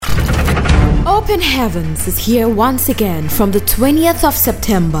Open Heavens is here once again from the 20th of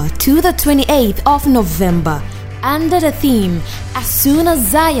September to the 28th of November under the theme, As Soon as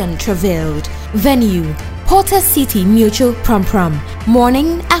Zion Travailed. Venue, Porter City Mutual Prom Prom.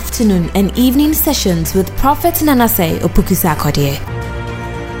 Morning, afternoon and evening sessions with Prophet Nanase Opoku-Sarkodie.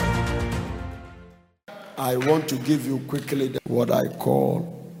 I want to give you quickly what I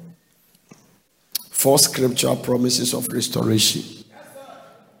call 4 scriptural promises of restoration.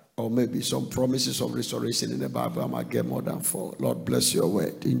 Or maybe some promises of restoration in the Bible. I might get more than 4. Lord, bless your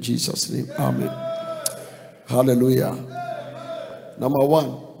word in Jesus' name. Amen. Hallelujah. Number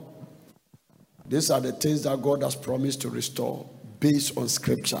 1, these are the things that God has promised to restore based on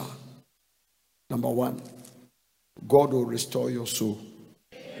scripture. Number 1, God will restore your soul.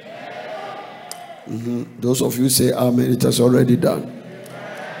 Those of you say amen, it has already done.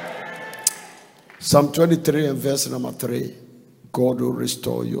 Psalm 23 and verse number 3. God will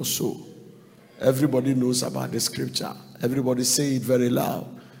restore your soul. Everybody knows about the scripture. Everybody say it very loud.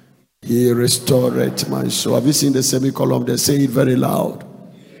 He restored my soul. Have you seen the semicolon there? Say it very loud.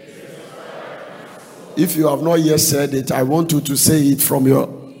 If you have not yet said it, I want you to say it from your...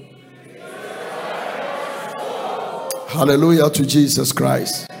 Hallelujah to Jesus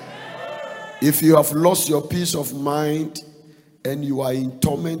Christ. If you have lost your peace of mind and you are in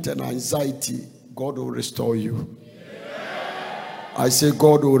torment and anxiety, God will restore you. I say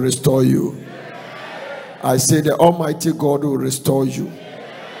God will restore you. I say the Almighty God will restore you.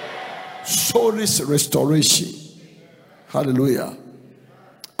 Soul's restoration. Hallelujah.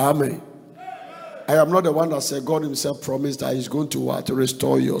 Amen. I am not the one that said God himself promised that he's going to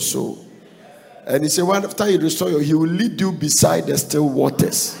restore your soul. And he said, when after he restores you, he will lead you beside the still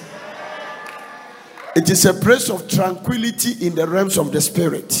waters. It is a place of tranquility in the realms of the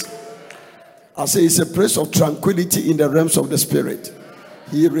spirit. I say it's a place of tranquility in the realms of the spirit.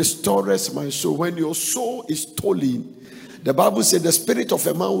 He restores my soul. When your soul is stolen, the Bible said the spirit of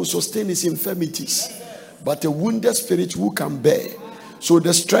a man will sustain his infirmities, but a wounded spirit who can bear. So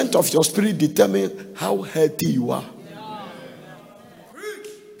the strength of your spirit determines how healthy you are.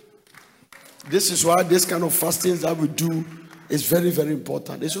 This is why this kind of fastings that we do is very, very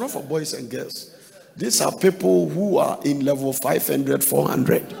important. It's not for boys and girls. These are people who are in level 500,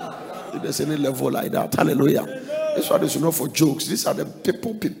 400. If there's any level like that, hallelujah. This one is not for jokes. These are the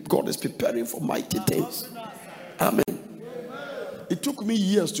people God is preparing for mighty things. Amen. It took me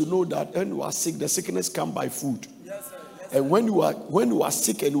years to know that when you are sick, the sickness comes by food. And when you are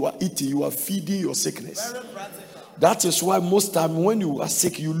sick and you are eating, you are feeding your sickness. That is why most time when you are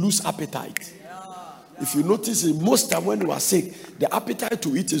sick, you lose appetite. If you notice it, most time when you are sick, the appetite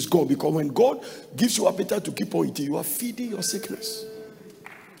to eat is gone. Because when God gives you appetite to keep on eating, you are feeding your sickness.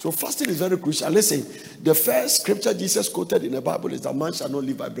 So fasting is very crucial. Listen, the first scripture Jesus quoted in the Bible is that man shall not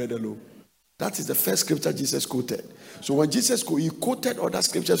live by bread alone. That is the first scripture Jesus quoted. So when Jesus he quoted other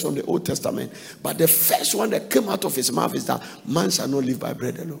scriptures from the Old Testament, but the first one that came out of his mouth is that man shall not live by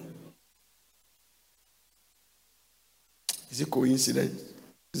bread alone. Is it coincidence?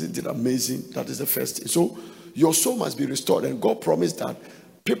 Isn't it amazing? That is the first thing. So your soul must be restored, and God promised that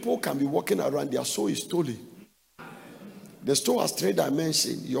people can be walking around, their soul is stolen. The soul has 3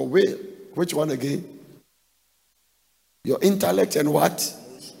 dimensions. Your will. Which one again? Your intellect and what?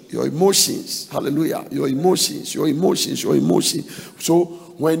 Your emotions. Hallelujah. Your emotions. So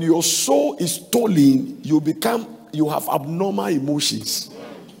when your soul is stolen, you have abnormal emotions.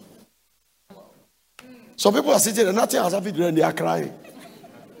 Some people are sitting and nothing has happened and they are crying.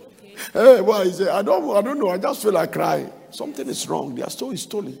 Hey, why is it? I don't know. I just feel like crying. Something is wrong. Their soul is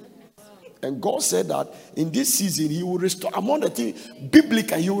stolen. And God said that in this season, he will restore. Among the things,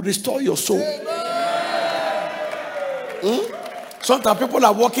 biblically, he will restore your soul. Sometimes people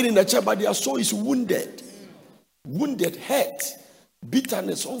are walking in the church, but their soul is wounded. Wounded, hurt,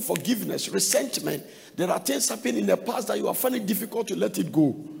 bitterness, unforgiveness, resentment. There are things happening in the past that you are finding it difficult to let it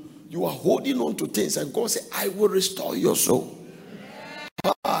go. You are holding on to things, and God said, I will restore your soul.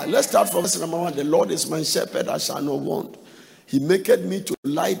 Let's start from verse number 1. The Lord is my shepherd, I shall not want. He maketh me to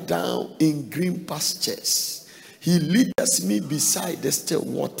lie down in green pastures. He leadeth me beside the still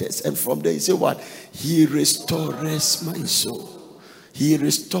waters. And from there he said what? He restores my soul. He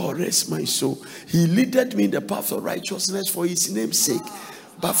restores my soul. He leadeth me in the path of righteousness for his name's sake.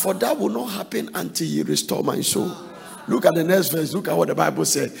 But for that will not happen until he restore my soul. Look at the next verse. Look at what the Bible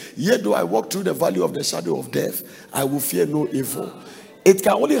said. Yet though I walk through the valley of the shadow of death, I will fear no evil. It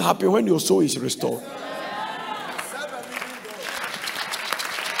can only happen when your soul is restored.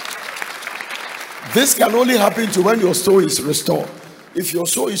 This can only happen to when your soul is restored. If your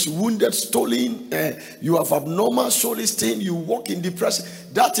soul is wounded, stolen, you have abnormal soul stain, you walk in depression,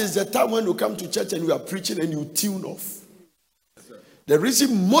 that is the time when you come to church and we are preaching and you tune off. The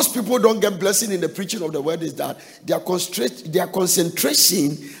reason most people don't get blessing in the preaching of the word is that their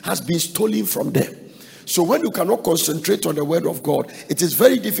concentration has been stolen from them. So when you cannot concentrate on the word of God, it is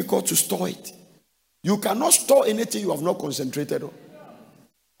very difficult to store it. You cannot store anything you have not concentrated on.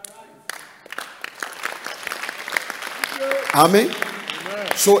 Amen.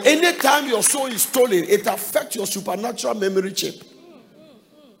 So anytime your soul is stolen, it affects your supernatural memory chip.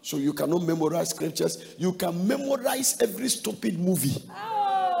 So you cannot memorize scriptures. You can memorize every stupid movie,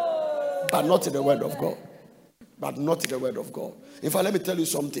 but not in the word of God. But not in the word of God. In fact, let me tell you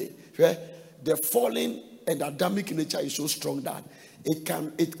something. The fallen and Adamic nature is so strong that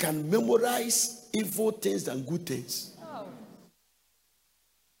it can memorize evil things and good things.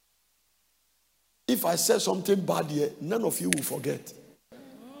 If I say something bad here, none of you will forget.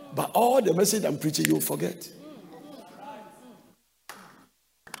 But all the message I'm preaching, you'll forget.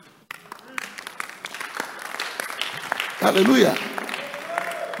 Hallelujah.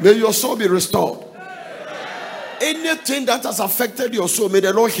 May your soul be restored. Anything that has affected your soul, may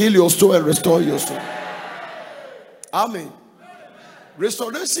the Lord heal your soul and restore your soul. Amen.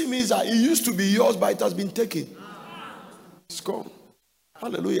 Restoration means that it used to be yours, but it has been taken. It's gone.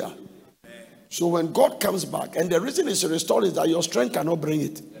 Hallelujah. So when God comes back, and the reason it's restored is that your strength cannot bring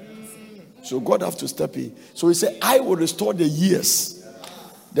it. So God has to step in. So he said, I will restore the years.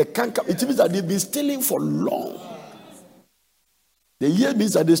 The canker. It means that they've been stealing for long. The year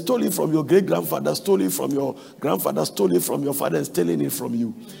means that they stole it from your great-grandfather, stole it from your grandfather, stole it from your father, and stealing it from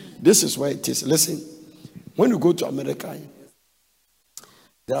you. This is where it is. Listen, when you go to America,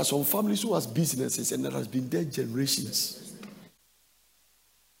 there are some families who have businesses and that has been there generations.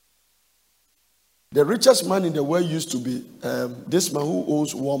 The richest man in the world used to be this man who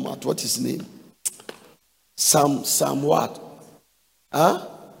owns Walmart. What is his name? Sam what?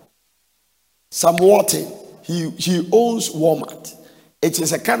 Sam Walton. He owns Walmart. It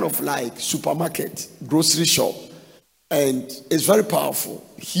is a kind of like supermarket, grocery shop. And it's very powerful,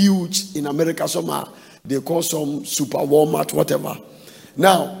 huge in America. They call some super Walmart, whatever.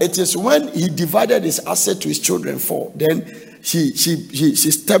 Now, it is when he divided his asset to his children then she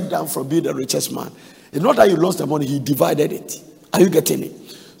stepped down from being the richest man. It's not that he lost the money, he divided it. Are you getting it?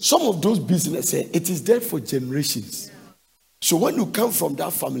 Some of those businesses, it is there for generations. So when you come from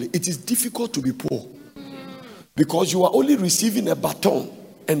that family, it is difficult to be poor. Because you are only receiving a baton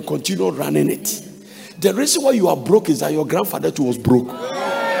and continue running it. The reason why you are broke is that your grandfather too was broke.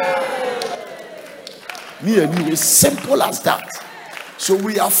 Me and you, it's simple as that. So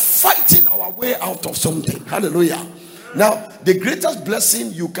we are fighting our way out of something. Hallelujah. Now, the greatest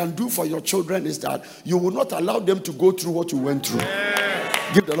blessing you can do for your children is that you will not allow them to go through what you went through.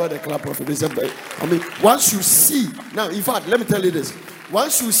 Give the Lord a clap of it. I mean, once you see, now, in fact, let me tell you this.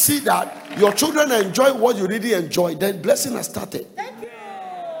 Once you see that your children enjoy what you really enjoy, then blessing has started. Thank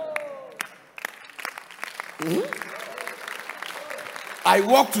you. I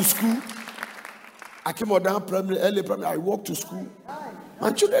walk to school. I came out down early primary. I walk to school.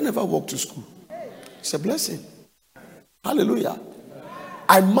 My children never walk to school. It's a blessing. Hallelujah.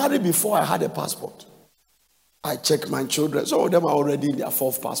 I married before I had a passport. I checked my children. Some of them are already in their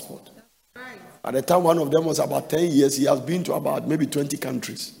 4th passport. At the time one of them was about 10 years, he has been to about maybe 20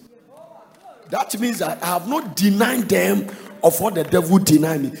 countries. That means that I have not denied them of what the devil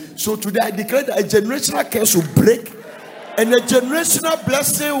denied me. So today I declare that a generational curse will break and a generational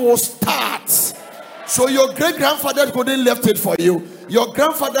blessing will start. So your great-grandfather couldn't left it for you. Your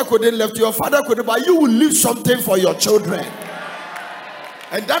grandfather couldn't left you. Your father couldn't, but you will leave something for your children.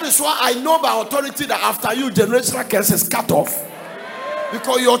 And that is why I know by authority that after you, generational curse is cut off.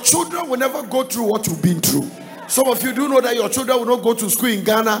 Because your children will never go through what you've been through. Some of you do know that your children will not go to school in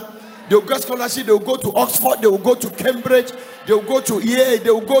Ghana. They will get scholarship. They will go to Oxford. They will go to Cambridge. They will go to EA.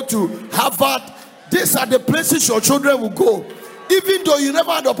 They will go to Harvard. These are the places your children will go. Even though you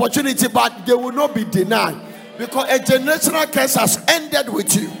never had the opportunity, but they will not be denied. Because a generational curse has ended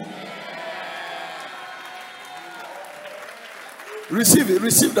with you. Receive it.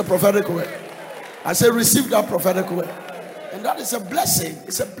 Receive the prophetic word. I say receive that prophetic word. And that is a blessing.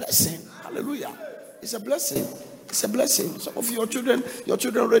 It's a blessing. Hallelujah. It's a blessing. It's a blessing. Some of your children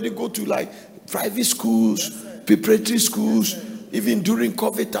already go to like private schools, preparatory schools, even during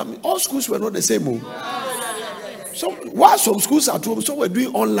COVID time. All schools were not the same. While some schools at home, some were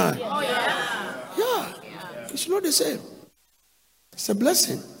doing online. Yeah. It's not the same. It's a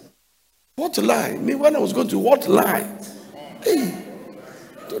blessing. What line? Me, when I was going to what line? Hey,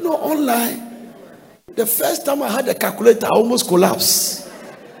 don't know online. The first time I had a calculator, I almost collapsed.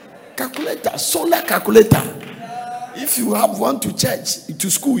 Calculator, solar calculator. If you have one to church,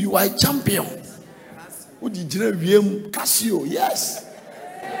 to school, you are a champion. Casio, yes.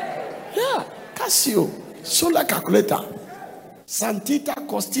 Yeah, Casio, solar calculator. Santita,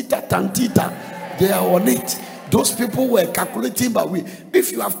 costita, tantita, they are on it. Those people were calculating, but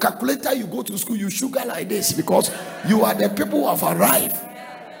if you have calculator, you go to school, you sugar like this because you are the people who have arrived.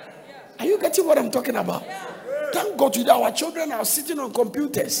 Are you getting what I'm talking about? Thank God today our children are sitting on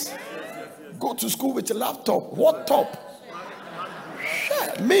computers. Go to school with a laptop. What top?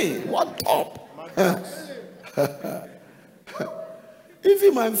 Me, what top?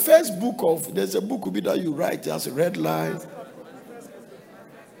 Even my first book there's a book that you write, there's a red line.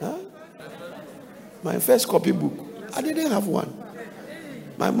 Huh? My first copy book, I didn't have one.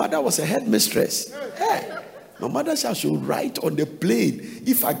 My mother was a headmistress. Hey, my mother said I should write on the plane.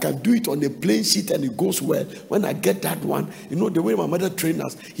 If I can do it on the plane sheet and it goes well, when I get that one, you know the way my mother trained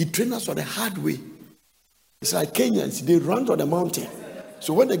us, he trained us on the hard way. It's like Kenyans, they run on the mountain.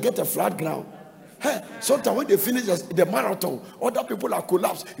 So when they get a flat ground, hey, sometimes when they finish the marathon, other people are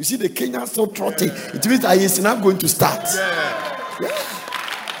collapsed. You see the Kenyans still trotting. It means that he's not going to start. Yeah.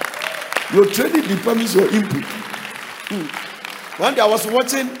 Your training determines your input. One day I was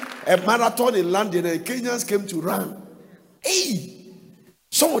watching a marathon in London and Kenyans came to run. Hey,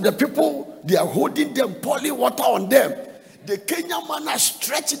 some of the people, they are holding them, pouring water on them. The Kenyan man has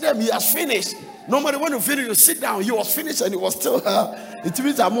stretched them. He has finished. Normally when you finish, you sit down. He was finished and he was still it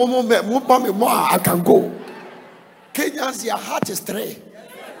means that I can go. Kenyans, their heart is three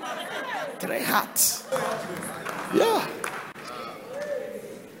hearts. Yeah.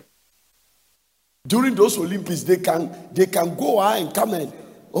 During those Olympics, they can go out and come and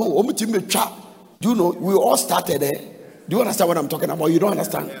you know, we all started there. Do you understand what I'm talking about? You don't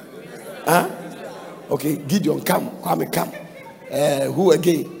understand? Huh? Okay, Gideon, come. Who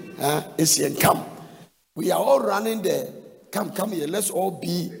again? Asian, come. We are all running there. Come here. Let's all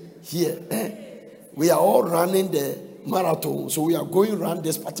be here. We are all running the marathon. So we are going around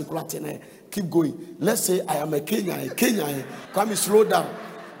this particular thing. Keep going. Let's say I am a Kenyan. Come slow down.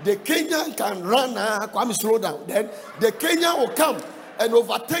 The Kenyan can run. Come slow down. Then the Kenyan will come and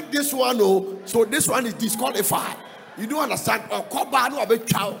overtake this one. So this one is disqualified. You don't understand?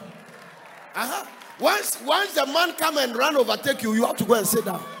 Once the man come and run overtake you, you have to go and sit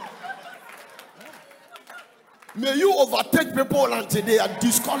down. May you overtake people until they are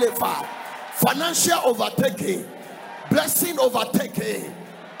disqualified. Financial overtaking, blessing overtaking,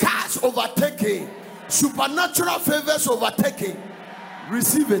 cash overtaking, supernatural favors overtaking.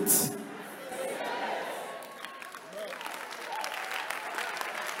 Receive it.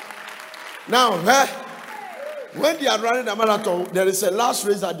 Now, when they are running the marathon, there is a last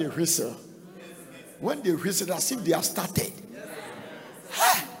race that they whistle. When they whistle, as if they have started.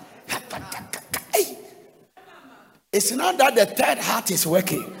 It's not that the third heart is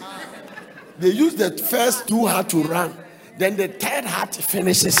working. They use the first two heart to run. Then the third heart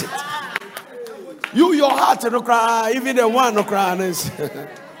finishes it. Your heart no cry, even the one no cry.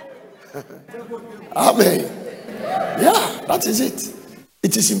 Amen. Yeah, that is it.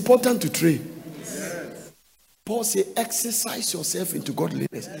 It is important to train. Paul said, exercise yourself into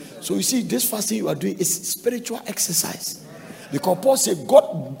godliness. So you see, this fasting you are doing is spiritual exercise. Because Paul said,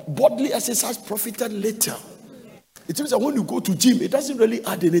 God, bodily exercise profited little. It means that when you go to gym, it doesn't really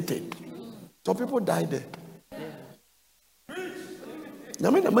add anything. Some people die there.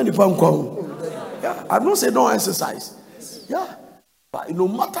 Yeah, I'm not saying don't exercise. Yeah. But no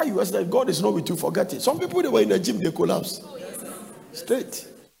matter you exercise, God is not with you, forget it. Some people, they were in the gym, they collapsed. Straight.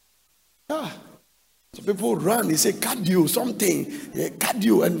 Yeah. Some people run, they say cardio, something.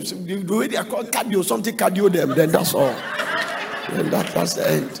 Cardio, and the way they are called cardio, something cardio them, then that's all. And that's the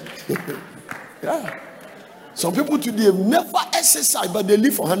end. Yeah. Some people today have never exercised, but they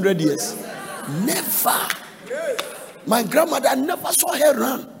live for 100 years. Never. My grandmother never saw her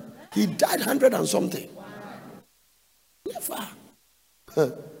run. He died 100 and something. Never.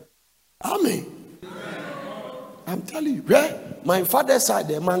 Amen. I'm telling you, my father's side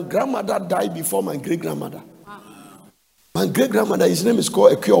there, my grandmother died before my great-grandmother. My great-grandmother, his name is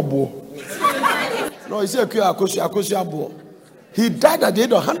called Ekyobo. No, he said Ekyobo. He died at the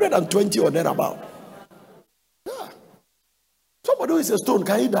age of 120 or thereabout. Yeah. Somebody who is a stone,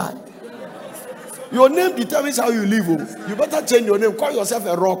 can he die? Your name determines how you live. You better change your name. Call yourself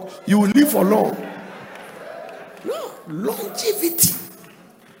a rock. You will live for long. No, longevity.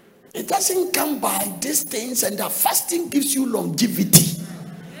 It doesn't come by these things, and the fasting gives you longevity.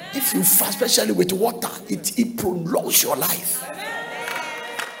 If you fast, especially with water, it prolongs your life.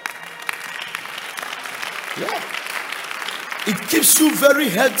 Yeah. It keeps you very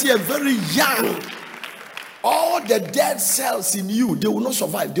healthy and very young. All the dead cells in you, they will not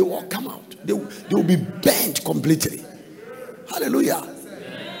survive. They will all come out. They will be burnt completely. Hallelujah.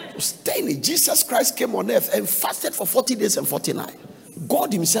 So stay in it. Jesus Christ came on earth and fasted for 40 days and 40 nights.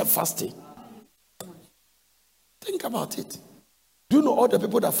 God himself fasted. Think about it. Do you know all the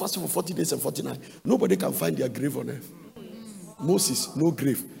people that fasted for 40 days and 40 nights? Nobody can find their grave on earth. Moses, no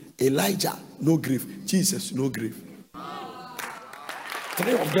grave. Elijah, no grave. Jesus, no grave.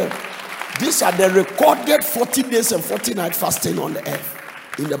 3 of them. These are the recorded 40 days and 40 nights fasting on the earth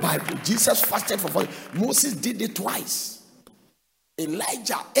in the Bible. Jesus fasted for 40. Moses did it twice.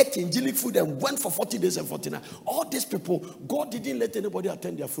 Elijah ate angelic food and went for 40 days and 40 nights. All these people, God didn't let anybody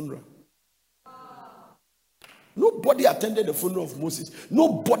attend their funeral. Nobody attended the funeral of Moses.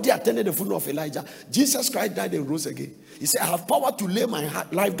 Nobody attended the funeral of Elijah. Jesus Christ died and rose again. He said, I have power to lay my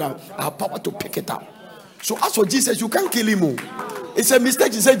life down. I have power to pick it up. So as for Jesus, you can't kill him. It's a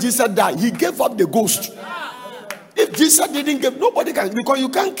mistake. He said Jesus died. He gave up the ghost. If Jesus didn't give, nobody can, because you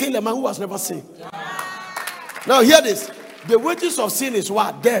can't kill a man who has never sinned. Now hear this. The wages of sin is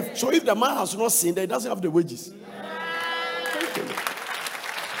what? Death. So if the man has not sinned, then he doesn't have the wages.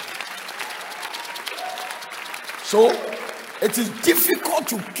 So it is difficult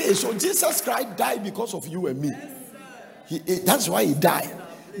to kill. So Jesus Christ died because of you and me. That's why he died.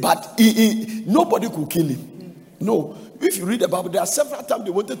 But nobody could kill him. No. If you read the Bible, there are several times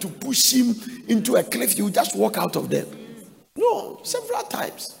they wanted to push him into a cliff. He would just walk out of them. No, several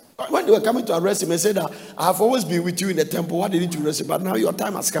times. When they were coming to arrest him, they said, I have always been with you in the temple. Why didn't you arrest him? But now your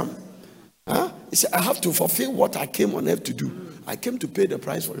time has come. He said, I have to fulfill what I came on earth to do. I came to pay the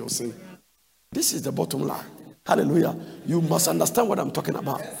price for your sin. This is the bottom line. Hallelujah. You must understand what I'm talking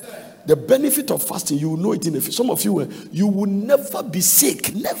about. The benefit of fasting, you will know it in the future. Some of you will never be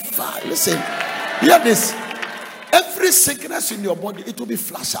sick. Never. Listen. Hear this. Every sickness in your body, it will be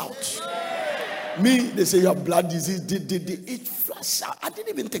flushed out. Me, they say you have blood disease. It flush out. I didn't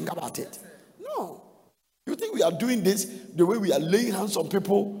even think about it. No. You think we are doing this the way we are laying hands on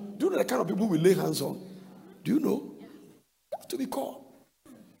people? Do you know the kind of people we lay hands on? Do you know? You have to be called.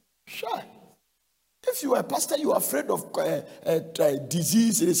 Sure. If you are a pastor, you are afraid of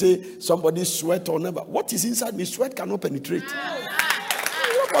disease. They say somebody sweat or never. What is inside me? Sweat cannot penetrate. It's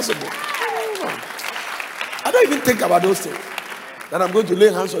not possible. I don't even think about those things. That I'm going to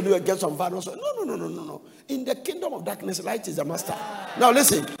lay hands on you and get some virus. No. In the kingdom of darkness, light is the master. Now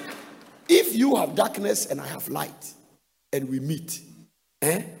listen. If you have darkness and I have light, and we meet,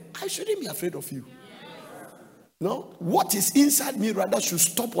 I shouldn't be afraid of you. No? What is inside me rather should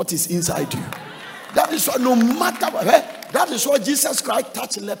stop what is inside you. That is why no matter what, that is why Jesus Christ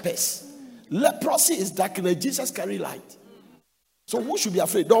touched lepers. Leprosy is darkness. Jesus carried light. So who should be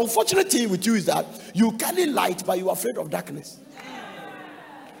afraid? The unfortunate thing with you is that you carry light, but you are afraid of darkness.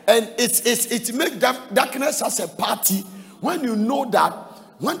 And it makes darkness as a party when you know that,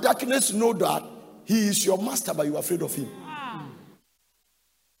 when darkness know that he is your master, but you are afraid of him.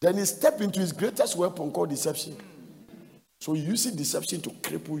 Then he step into his greatest weapon called deception. So you use deception to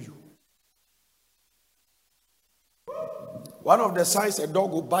cripple you. One of the signs a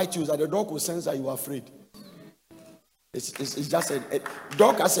dog will bite you is that the dog will sense that you are afraid. It's just a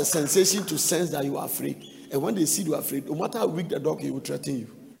dog has a sensation to sense that you are afraid. And when they see you are afraid, no matter how weak the dog, he will threaten you.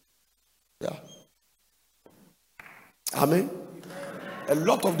 Yeah. Amen. A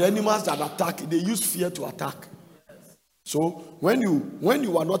lot of the animals that attack, they use fear to attack. So when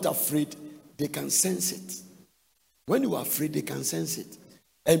you are not afraid, they can sense it. When you are afraid, they can sense it.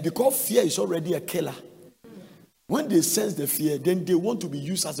 And because fear is already a killer, when they sense the fear, then they want to be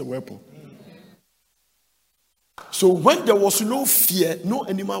used as a weapon. So when there was no fear, no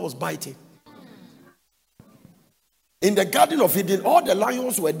animal was biting. In the Garden of Eden, all the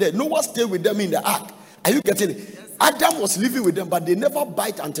lions were there. No one stayed with them in the ark. Are you getting it? Adam was living with them, but they never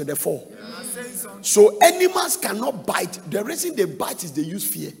bite until they fall. So animals cannot bite. The reason they bite is they use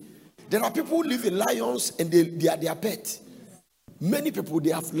fear. There are people who live in lions and they are their pet. Many people,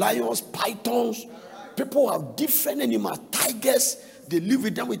 they have lions, pythons. People have different animals, tigers. They live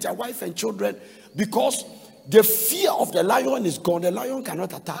with them with their wife and children because the fear of the lion is gone. The lion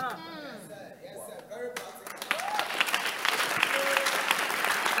cannot attack.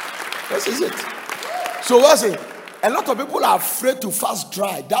 This is it. So what's it? A lot of people are afraid to fast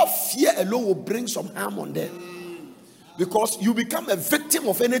dry. That fear alone will bring some harm on them. Because you become a victim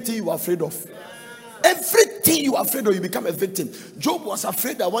of anything you are afraid of. Everything you are afraid of, you become a victim. Job was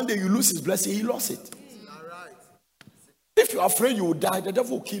afraid that one day you lose his blessing. He lost it. If you are afraid you will die, the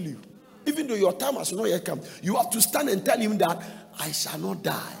devil will kill you. Even though your time has not yet come, you have to stand and tell him that I shall not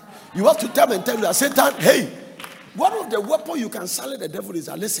die. You have to tell and tell you that Satan, hey, one of the weapons you can silence the devil is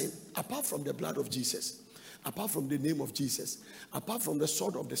that, listen, apart from the blood of Jesus, apart from the name of Jesus, apart from the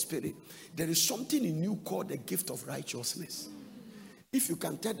sword of the Spirit, there is something in you called the gift of righteousness. If you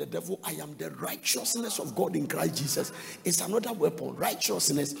can tell the devil, I am the righteousness of God in Christ Jesus, it's another weapon.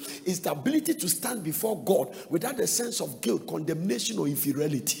 Righteousness is the ability to stand before God without a sense of guilt, condemnation, or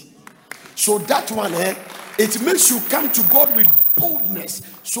inferiority. So that one, it makes you come to God with boldness.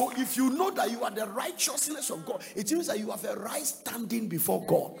 So if you know that you are the righteousness of God, it means that you have a right standing before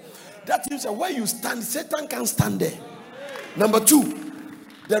God. That means that where you stand, Satan can't stand there. Number two,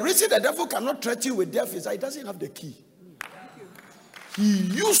 the reason the devil cannot threaten you with death is that he doesn't have the key. He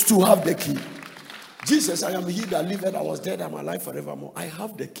used to have the key. Jesus, I am he that liveth, I was dead, I am alive forevermore. I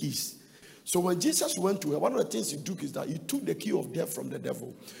have the keys. So when Jesus went to her, one of the things he took is that he took the key of death from the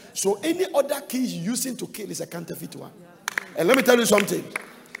devil. So any other key he's using to kill is a counterfeit one. And let me tell you something.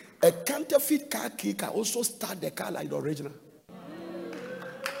 A counterfeit car key can also start the car like the original.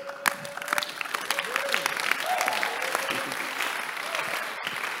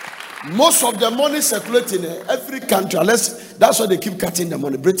 Most of the money circulating in every country, that's why they keep cutting the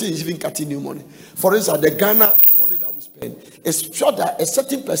money. Britain is even cutting new money. For instance, the Ghana money that we spend is sure that a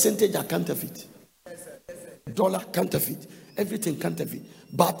certain percentage are counterfeit. Dollar counterfeit, everything counterfeit.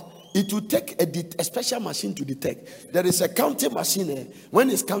 But it will take a special machine to detect. There is a counting machine. When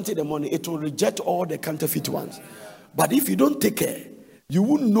it's counting the money, it will reject all the counterfeit ones. But if you don't take care, you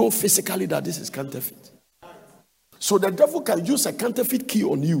won't know physically that this is counterfeit. So the devil can use a counterfeit key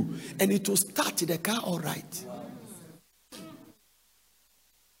on you and it will start the car all right.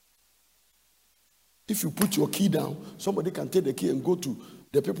 If you put your key down, somebody can take the key and go to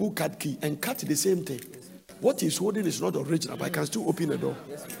the people who cut key and cut the same thing. What he's holding is not original, but I can still open the door.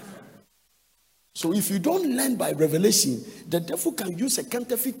 So if you don't learn by revelation, the devil can use a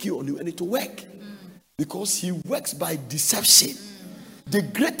counterfeit key on you and it will work. Because he works by deception. The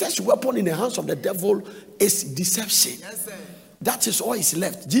greatest weapon in the hands of the devil is deception. Yes, sir. That is all is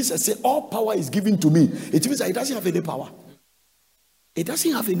left. Jesus said, all power is given to me. It means that he doesn't have any power. He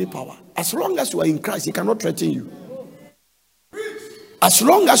doesn't have any power. As long as you are in Christ, he cannot threaten you. As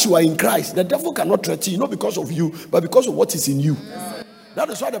long as you are in Christ, the devil cannot threaten you, not because of you, but because of what is in you. Yes. That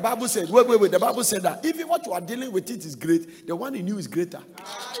is why the Bible said, wait. The Bible said that even what you are dealing with it is great, the one in you is greater.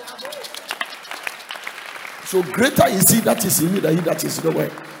 So greater is he that is in you than he that is in the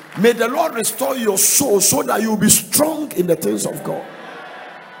world. May the Lord restore your soul so that you will be strong in the things of God.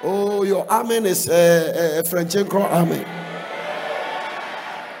 Oh, your amen is Francesco, amen.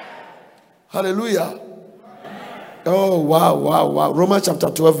 Hallelujah. Oh, wow. Romans chapter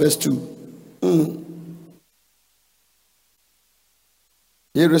 12 verse 2.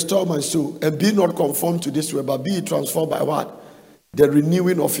 He restored my soul, and be not conformed to this way, but be transformed by what? The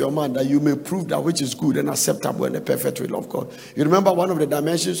renewing of your mind, that you may prove that which is good and acceptable and the perfect will of God. You remember one of the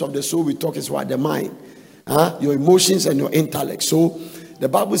dimensions of the soul we talk is what? The mind. Your emotions and your intellect. So the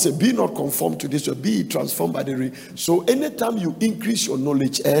Bible says, be not conformed to this, or be transformed by the So anytime you increase your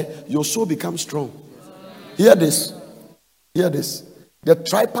knowledge, your soul becomes strong. Hear this. The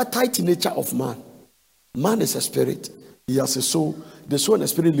tripartite nature of man. Man is a spirit. He has a soul. The soul and the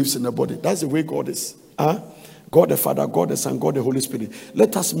spirit lives in the body. That's the way God is. God the Father, God the Son, God the Holy Spirit.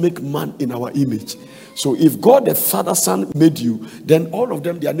 Let us make man in our image. So if God the Father, Son made you, then all of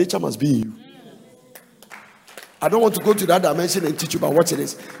them, their nature must be in you. I don't want to go to that dimension and teach you about what it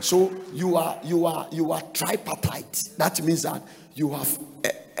is. So you are tripartite. That means that you have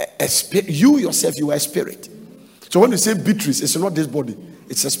a spirit. You yourself, you are a spirit. So when you say Beatrice, it's not this body,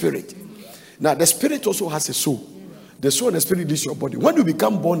 it's a spirit. Now the spirit also has a soul. The soul and the spirit is your body. When you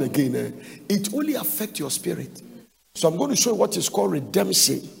become born again, it only affects your spirit. So I'm going to show you what is called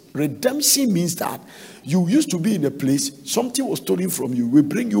redemption. Redemption means that you used to be in a place, something was stolen from you. We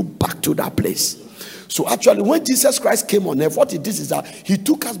bring you back to that place. So actually, when Jesus Christ came on earth, what he did is that he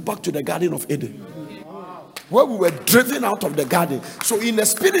took us back to the Garden of Eden, where we were driven out of the garden. So in the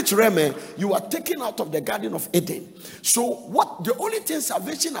spirit realm, you are taken out of the Garden of Eden. So the only thing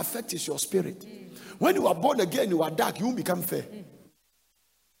salvation affects is your spirit. When you are born again, you are dark, you won't become fair.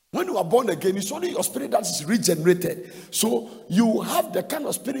 When you are born again, it's only your spirit that is regenerated. So you have the kind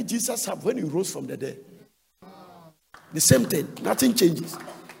of spirit Jesus had when he rose from the dead. The same thing. Nothing changes.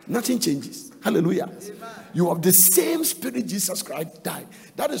 Nothing changes. Hallelujah. You have the same spirit Jesus Christ died.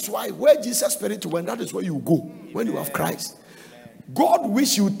 That is why where Jesus' spirit went, that is where you go when you have Christ. God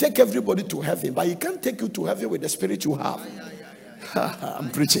wish you take everybody to heaven, but he can't take you to heaven with the spirit you have. I'm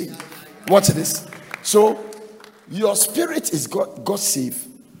preaching. Watch this. So your spirit is God saved.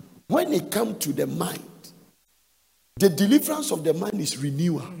 When it comes to the mind, the deliverance of the mind is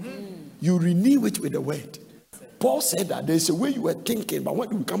renewal. you renew it with the word. Paul said that there's a way you were thinking, but when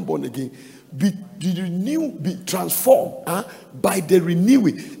you become born again, be transformed by the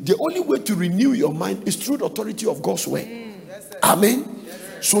renewing. The only way to renew your mind is through the authority of God's word. Amen.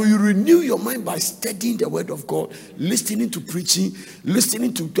 So you renew your mind by studying the word of God, listening to preaching,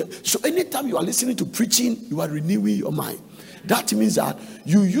 so anytime you are listening to preaching, you are renewing your mind. That means that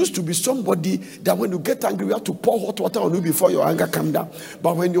you used to be somebody that when you get angry, you have to pour hot water on you before your anger comes down.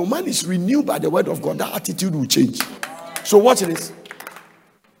 But when your mind is renewed by the word of God, that attitude will change. So watch this.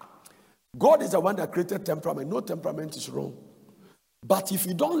 God is the one that created temperament. No temperament is wrong. But if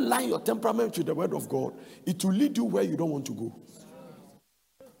you don't line your temperament to the word of God, it will lead you where you don't want to go.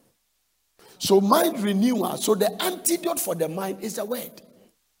 So mind renewal. So the antidote for the mind is the word.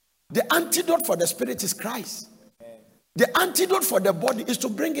 The antidote for the spirit is Christ. The antidote for the body is to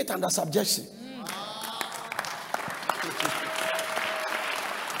bring it under subjection.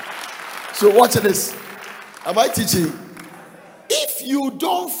 So watch this. Am I teaching? If you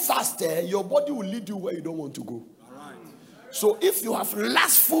don't fast, your body will lead you where you don't want to go. So if you have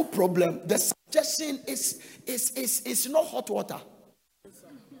lustful problem, the suggestion is not hot water.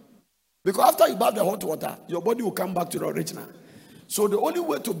 Because after you bath the hot water, your body will come back to the original. So the only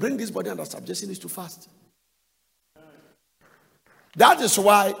way to bring this body under subjection is to fast. That is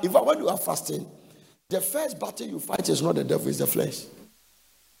why, when you are fasting, the first battle you fight is not the devil, it's the flesh.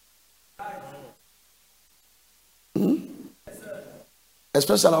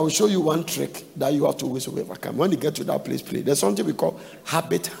 Especially, I will show you one trick that you have to always overcome. When you get to that place, there's something we call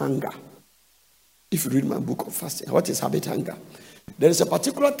habit hunger. If you read my book of fasting, what is habit hunger? There is a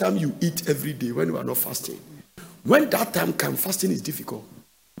particular time you eat every day when you are not fasting. When that time comes, fasting is difficult.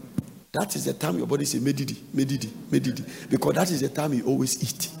 That is the time your body says, medidi. Because that is the time you always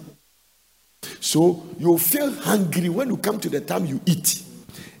eat. So you feel hungry when you come to the time you eat.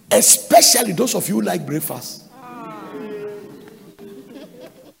 Especially those of you who like breakfast.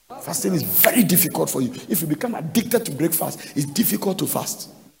 Fasting is very difficult for you. If you become addicted to breakfast, it's difficult to fast.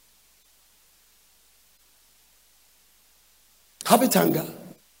 Habit hunger.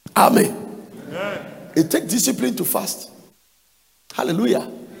 Amen. It takes discipline to fast. Hallelujah.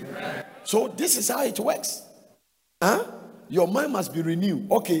 So this is how it works. Your mind must be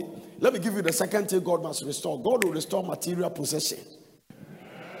renewed. Okay, let me give you the second thing God must restore. God will restore material possession.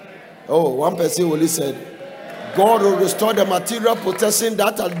 Oh, one person only said, God will restore the material possession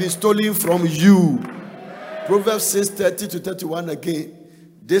that has been stolen from you. Proverbs 6:30 to 31 again.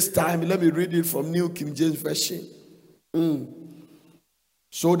 This time, let me read it from New King James Version.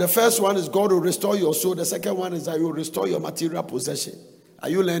 So the first one is God will restore your soul. The second one is that He will restore your material possession. Are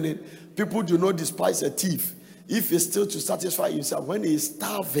you learning? People do not despise a thief if he's still to satisfy himself when he is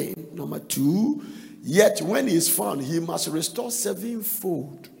starving. Number two, yet when he is found, he must restore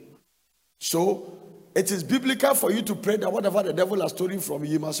sevenfold. So it is biblical for you to pray that whatever the devil has stolen from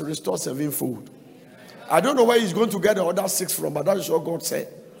you, he must restore sevenfold. I don't know where he's going to get the other six from, but that is what God said.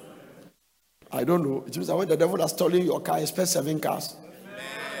 I don't know. It means that when the devil has stolen your car, expect 7 cars.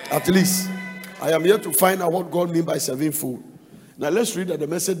 At least. I am here to find out what God means by sevenfold. Now let's read the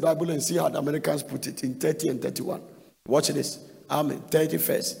Message Bible and see how the Americans put it in 30 and 31. Watch this. Amen.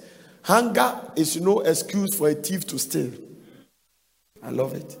 31st. Hunger is no excuse for a thief to steal. I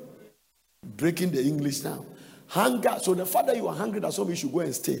love it. Breaking the English now. Hunger. So the fact that you are hungry, that's why you should go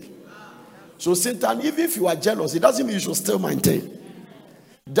and steal. So Satan, even if you are jealous, it doesn't mean you should still maintain.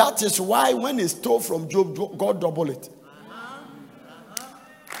 That is why when he stole from Job, God doubled it.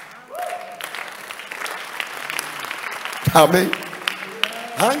 Amen.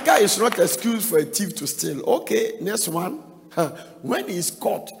 Hunger is not an excuse for a thief to steal. Okay, next one. When he is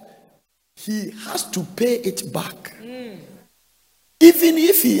caught, he has to pay it back. Even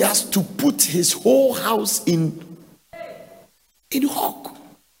if he has to put his whole house in hawk.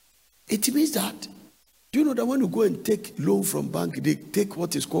 It means that, do you know that when you go and take loan from bank, they take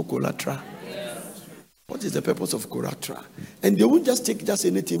what is called collateral? Yes. What is the purpose of collateral? And they won't just take just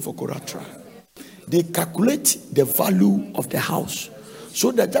anything for collateral. They calculate the value of the house.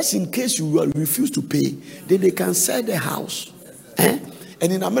 So that just in case you refuse to pay, then they can sell the house. And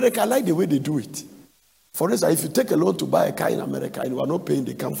in America, I like the way they do it. For instance, if you take a loan to buy a car in America and you are not paying,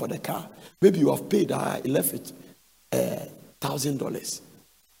 they come for the car. Maybe you have paid, left it $1,000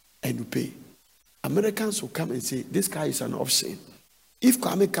 and you pay. Americans will come and say, this car is an option. If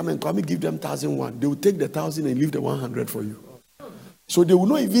Kwame come and give them 1,001, they will take the 1,000 and leave the 100 for you. So they will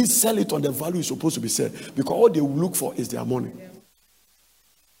not even sell it on the value it's supposed to be sold, because all they will look for is their money.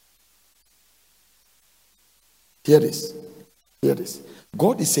 Hear this. Hear this.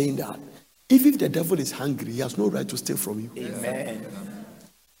 God is saying that even if the devil is hungry, he has no right to steal from you. Amen.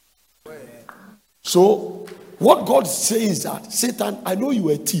 So, what God says is that, Satan, I know you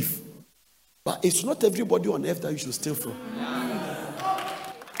are a thief, but it's not everybody on earth that you should steal from.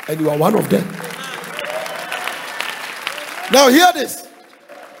 And you are one of them. Now, hear this.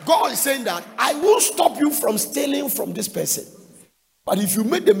 God is saying that I will stop you from stealing from this person. But if you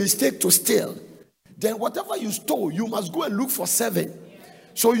make the mistake to steal, then whatever you stole, you must go and look for 7.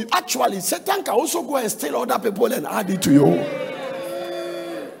 So you actually, Satan can also go and steal other people and add it to your own.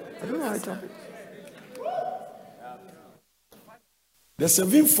 I don't know how it happens. The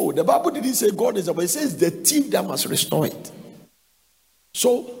 7-fold, the Bible didn't say God is, but it says the thief that must restore it.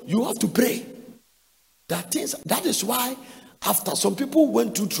 So you have to pray. That is why after some people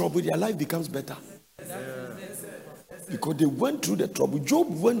went through trouble, their life becomes better. Because they went through the trouble. Job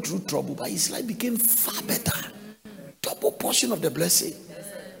went through trouble, but his life became far better. Double portion of the blessing.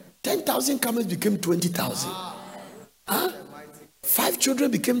 10,000 camels became 20,000. 5 children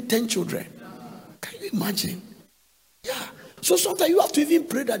became 10 children. Can you imagine? Yeah. So sometimes you have to even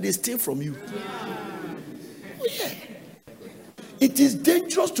pray that they steal from you. Oh yeah. It is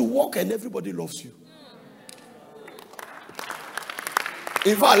dangerous to walk and everybody loves you.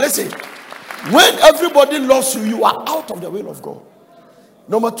 In fact, listen. When everybody loves you, you are out of the will of God.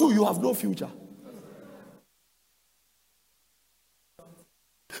 Number 2, you have no future.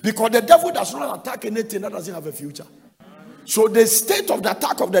 Because the devil does not attack anything that doesn't have a future. So the state of the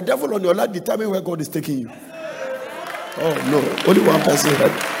attack of the devil on your life determines where God is taking you. Oh no, only one person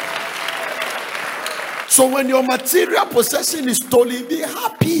heard. So when your material possession is stolen, be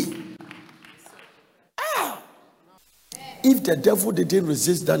happy. If the devil didn't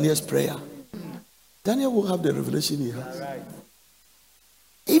resist Daniel's prayer, Daniel will have the revelation he has.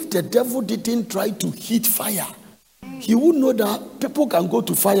 If the devil didn't try to heat fire, he would know that people can go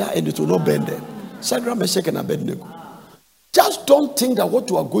to fire and it will not burn them. Shadrach, Meshach, and Abednego. Just don't think that what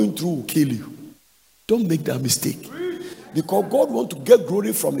you are going through will kill you. Don't make that mistake. Because God wants to get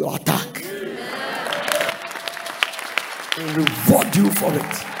glory from your attack and reward you for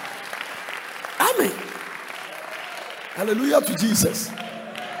it. Amen. Hallelujah to Jesus.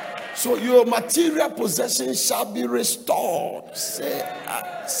 So your material possession shall be restored. Say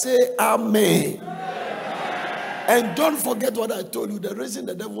amen. And don't forget what I told you. The reason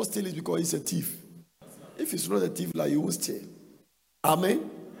the devil steals is because he's a thief. If he's not a thief, like you won't steal. Amen.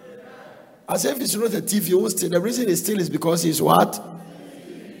 As if he's not a thief, you won't steal. The reason he steals is because he's what?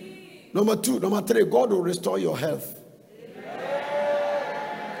 Number 3, God will restore your health.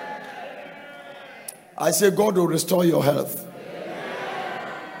 I say God will restore your health.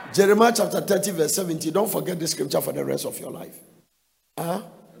 Jeremiah chapter 30 verse 17. Don't forget this scripture for the rest of your life.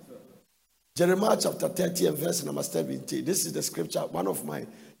 Jeremiah chapter 30 and verse number 17. This is the scripture, one of my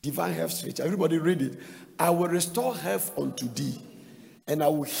divine health scripture. Everybody read it. I will restore health unto thee, and I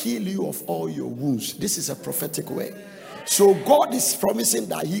will heal you of all your wounds. This is a prophetic word. So God is promising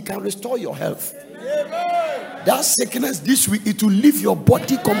that he can restore your health. That sickness this week, it will leave your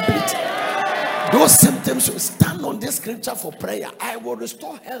body complete. Those symptoms will stand on this scripture for prayer. I will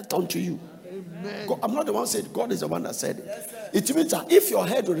restore health unto you. God, I'm not the one who said, God is the one that said it. It means that if your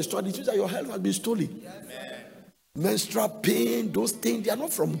health will restore, it means that your health has been stolen. Menstrual pain, those things, they are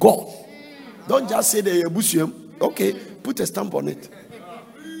not from God. Don't just say they are Busium. Okay, put a stamp on it.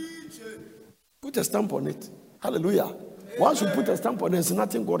 Put a stamp on it. Hallelujah. Once you put a stamp on it, there's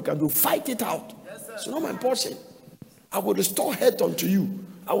nothing God can do. Fight it out. It's not my portion. I will restore health unto you.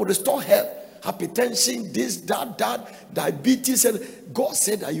 I will restore health. Hypertension, this, that, diabetes. And God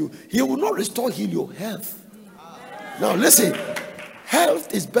said that he will not heal your health. Now listen,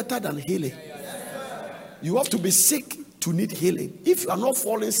 health is better than healing. You have to be sick to need healing. If you are not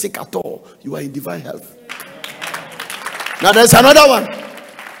falling sick at all, you are in divine health. Now there's another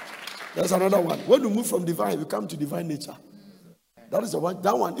one. When you move from divine, you come to divine nature. That is the one.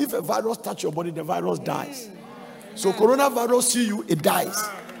 That one, if a virus touches your body, the virus dies. So coronavirus see you, it dies.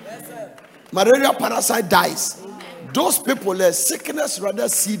 Malaria parasite dies. Those people, their sickness rather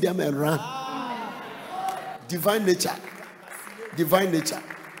see them and run. Divine nature.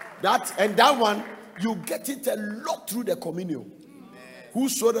 That one, you get it a lot through the communion.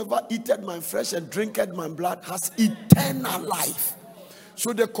 Whosoever eateth my flesh and drinketh my blood has eternal life.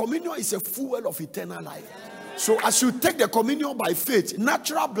 So the communion is a fuel of eternal life. So as you take the communion by faith,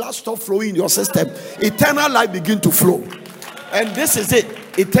 natural blood stops flowing in your system. Eternal life begins to flow. And this is it.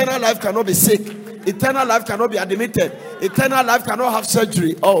 Eternal life cannot be sick. Eternal life cannot be admitted. Eternal life cannot have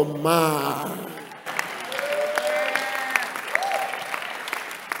surgery. Oh man.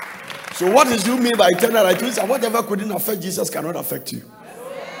 So what does you mean by eternal life? It means that whatever couldn't affect Jesus cannot affect you.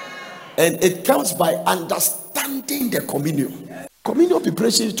 And it comes by understanding the communion. Communion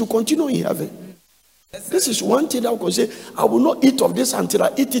preparation is to continue in heaven. This is one thing that I can say, I will not eat of this until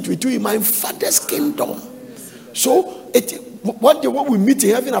I eat it with you in my Father's kingdom. So, one day when we meet in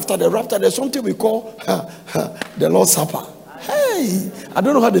heaven after the rapture, there's something we call the Lord's Supper. Hey, I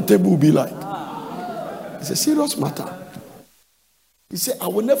don't know how the table will be like. It's a serious matter. He said, I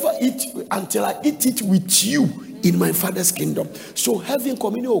will never eat until I eat it with you in my Father's kingdom. So having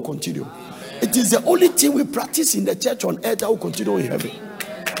communion will continue. It is the only thing we practice in the church on earth that will continue in heaven.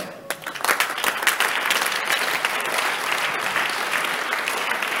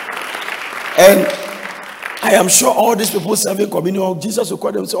 And I am sure all these people serving communion, Jesus will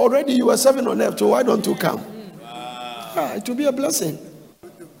call them and say, already you were serving on earth, so why don't you come? It will be a blessing.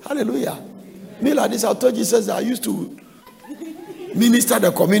 Hallelujah. Me like this, I told Jesus I used to minister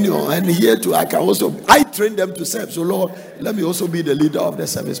the communion, and here too I train them to serve. So Lord, let me also be the leader of the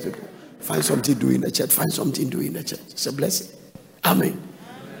service people. Find something to do in the church. Find something to do in the church. It's a blessing. Amen.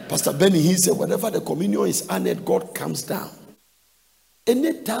 Pastor Benny, he said, whenever the communion is honored, God comes down.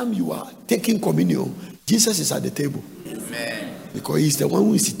 Anytime you are taking communion, Jesus is at the table. Amen. Because he's the one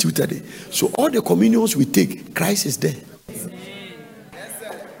who instituted it. So all the communions we take, Christ is there.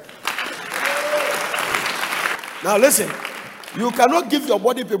 Now listen, you cannot give your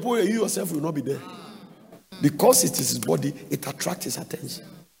body people and you yourself will not be there. Because it is his body, it attracts his attention.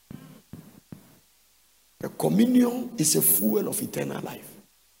 The communion is a fuel of eternal life.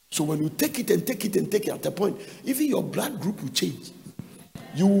 So when you take it and take it and take it at a point, even your blood group will change.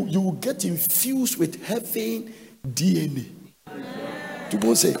 You will get infused with heaven DNA.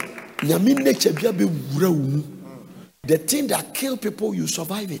 To say, the thing that kill people, you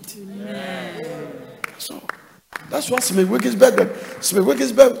survive it. So that's what Smith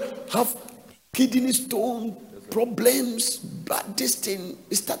Wigglesberg have kidney stone problems, but this thing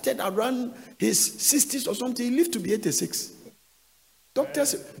started around his 60s or something. He lived to be 86.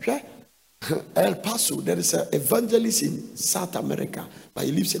 Doctors, El Paso, there is an evangelist in South America, but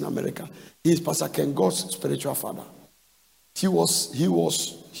he lives in America. He is Pastor Ken God's spiritual father. He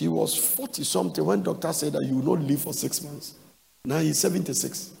was 40 something when doctor said that you will not live for 6 months. Now he's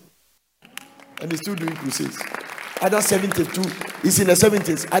 76, and he's still doing crusades. Either 72, he's in the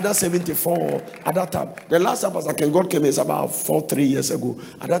 70s, either 74 or at that time. The last time Pastor Ken God came is about 3 years ago.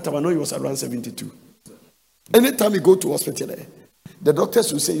 At that time, I know he was around 72. Anytime he go to hospital, the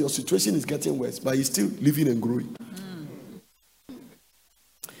doctors will say your situation is getting worse, but he's still living and growing.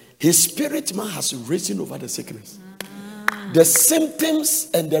 His spirit man has risen over the sickness. The symptoms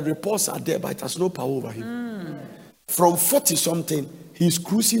and the reports are there, but it has no power over him. From 40 something, he's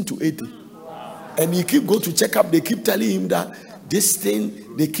cruising to 80. And he keep going to check up. They keep telling him that this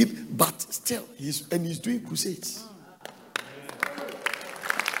thing, but still, he's doing crusades.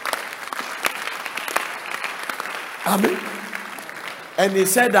 Amen. And he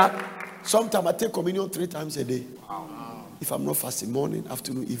said that sometimes I take communion 3 times a day. If I'm not fasting, morning,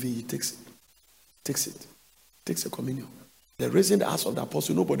 afternoon, evening, he takes it. Takes a communion. The reason the house of the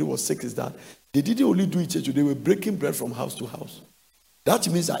apostle, nobody was sick, is that they didn't only do it church, they were breaking bread from house to house. That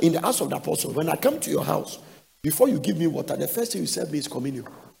means that in the house of the apostle, when I come to your house, before you give me water, the first thing you serve me is communion.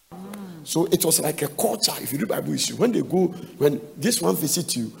 So it was like a culture. If you read Bible issue, when this one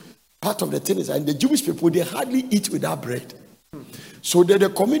visits you, part of the thing is, and the Jewish people, they hardly eat without bread. So the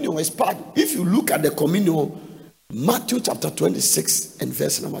communion is part. If you look at the communion, Matthew chapter 26 and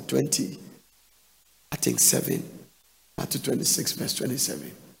verse number 20, I think 7. Matthew 26 verse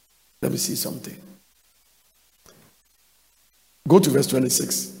 27. Let me see something. Go to verse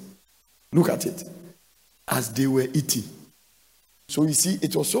 26. Look at it. As they were eating. So you see,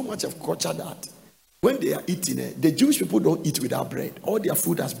 it was so much of culture that when they are eating, the Jewish people don't eat without bread. All their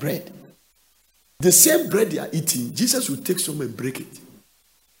food has bread. The same bread they are eating, Jesus will take some and break it.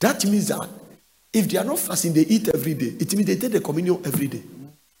 That means that if they are not fasting, they eat every day. It means they take the communion every day.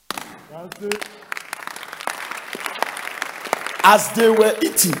 As they were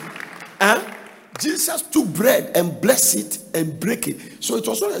eating, Jesus took bread and blessed it and break it. So it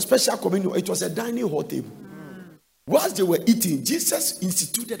was not a special communion. It was a dining hall table. Whilst they were eating, Jesus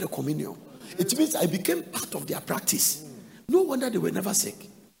instituted the communion. It means I became part of their practice. No wonder they were never sick.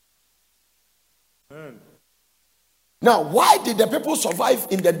 Now, why did the people survive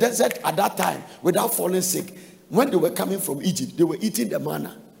in the desert at that time without falling sick? When they were coming from Egypt, they were eating the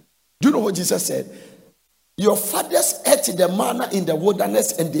manna. Do you know what Jesus said? Your fathers ate the manna in the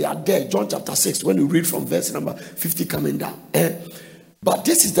wilderness and they are dead. John chapter 6, when you read from verse number 50 coming down. But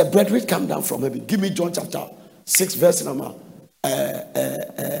this is the bread which come down from heaven. Give me John chapter 6, verse number.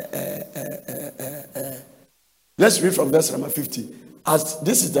 Let's read from verse number 50. As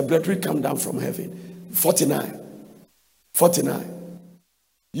this is the bread which come down from heaven. 49.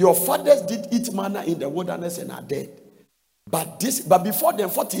 Your fathers did eat manna in the wilderness and are dead. But before them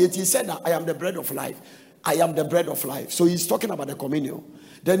 48, he said that I am the bread of life. I am the bread of life. So he's talking about the communion.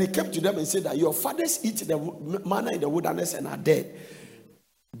 Then he came to them and said that your fathers eat the manna in the wilderness and are dead.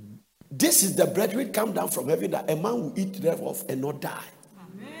 This is the bread which come down from heaven, that a man will eat thereof and not die.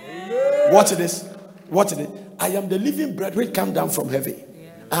 Amen. Watch this. Watch it. I am the living bread which come down from heaven.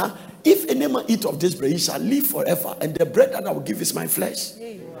 Yeah. If any man eat of this bread, he shall live forever. And the bread that I will give is my flesh.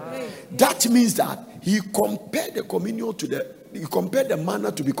 Wow. That means that he compared the communion he compared the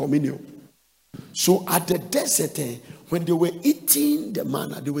manna to be communion. So at the desert, when they were eating the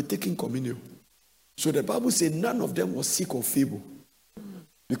manna, they were taking communion. So the Bible said none of them was sick or feeble.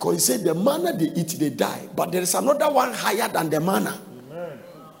 Because he said the manna they eat, they die. But there is another one higher than the manna. Amen.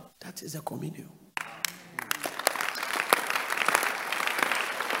 That is the communion.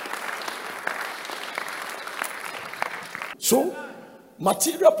 So,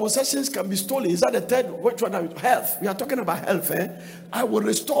 material possessions can be stolen. Is that the third? Which one are we? Health. We are talking about health. I will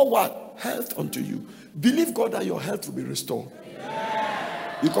restore what? Health unto you. Believe God that your health will be restored.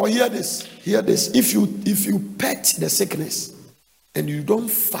 Yeah. You can hear this. Hear this. If you pet the sickness and you don't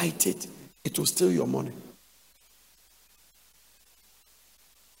fight it, it will steal your money.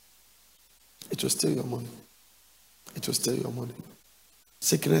 It will steal your money. It will steal your money.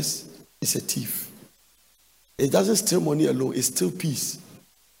 Sickness is a thief. It doesn't steal money alone, it steals peace.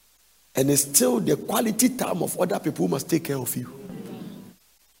 And it's still the quality time of other people who must take care of you.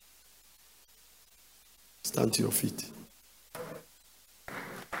 Stand to your feet.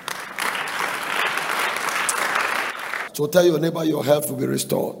 So tell your neighbor your health will be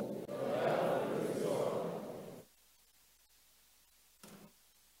restored.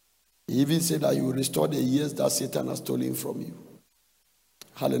 He even said that you will restore the years that Satan has stolen from you.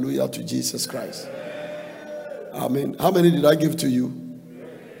 Hallelujah to Jesus Christ. Amen. How many did I give to you?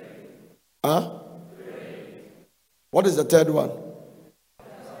 Huh? What is the third one?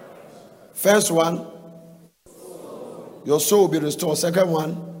 First one, your soul will be restored. Second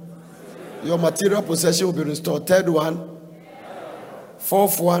one, your material possession will be restored. Third one,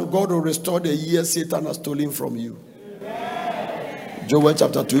 fourth one, God will restore the years Satan has stolen from you. Joel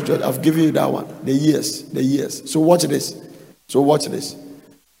chapter 2, I've given you that one. The years. So watch this.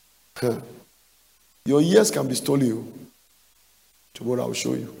 Your years can be stolen. Tomorrow I will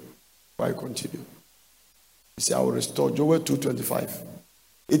show you. Why continue? He said, I will restore. Joel 2:25.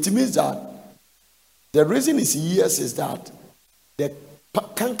 It means that the reason it's years is that the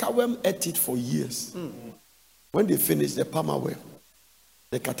cankerworm ate it for years. When they finished, the palmerworm,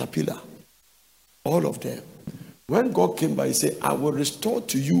 the caterpillar, all of them. When God came by, he said, I will restore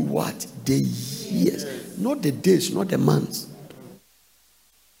to you what? The years. Not the days, not the months.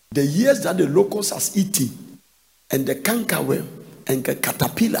 The years that the locust has eaten, and the cankerworm, and the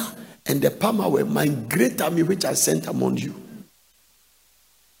caterpillar, and the palmerworm, my great army which I sent among you.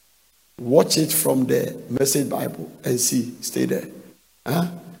 Watch it from the Message Bible and see. Stay there.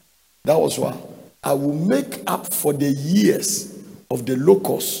 That was why. I will make up for the years of the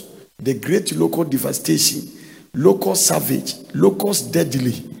locust, the great locust devastation, locust savage, locust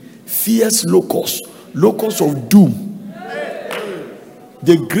deadly, fierce locust, locust of doom.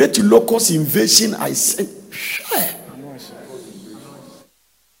 The great locust invasion I sent.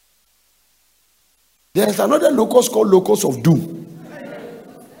 There's another locust called locust of doom.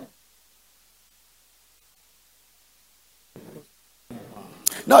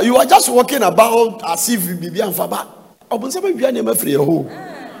 Now you are just walking about as if you be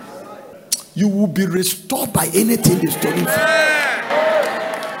you will be restored by anything they stole from.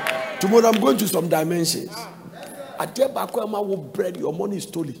 Tomorrow I'm going to some dimensions. I tell Bakwema will bread, your money is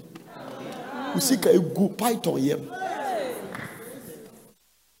stolen. You see a good python here.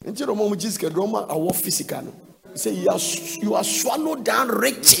 Until the moment Jesus can Roma our physical. Say you are swallowed down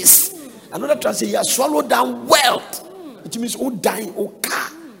riches. Another translation, you are swallowed down wealth. It means oh dying, oh car,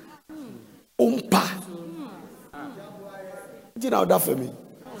 umpa. You know that for me.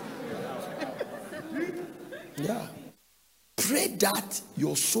 Yeah. Pray that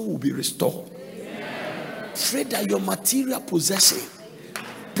your soul will be restored. Pray that your material possession.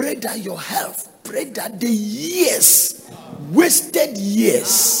 Pray that your health. Pray that the years, wasted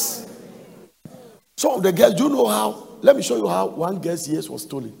years. Some of the girls, do you know how? Let me show you how one girl's years was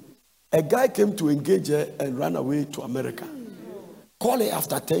stolen. A guy came to engage her and ran away to America. Call her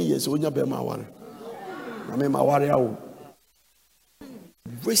after 10 years. Wasted,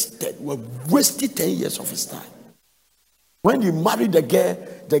 10 years of his time. When he married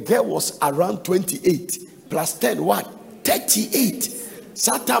the girl was around 28 plus 10, what? 38.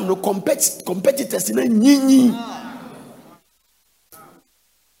 Sometimes no competitors in a nyinyi.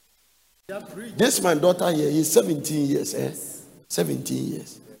 This my daughter here, he's 17 years. 17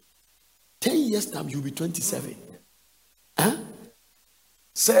 years. 10 years time, you'll be 27. Huh?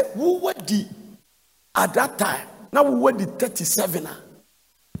 Say, who were the at that time? Now we were the 37.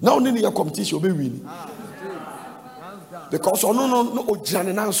 Now in your competition will be winning. Because no,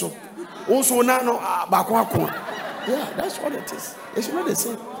 also now yeah, that's what it is. It's not the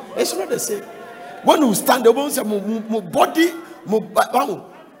same. It's not the same. When you stand there, body,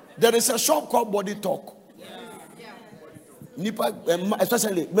 there is a shop called Body Talk.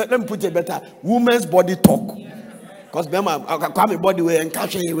 Especially, let me put it better, Women's Body Talk. Because I come in body way and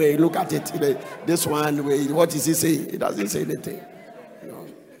catch it way, look at it. This one way, what is he saying? It doesn't say anything.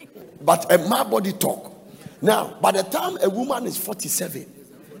 But my body talk. Now, by the time a woman is 47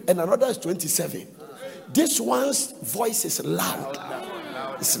 and another is 27, this one's voice is loud.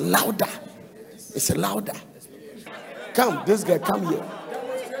 It's louder. It's louder. Come, this guy, come here.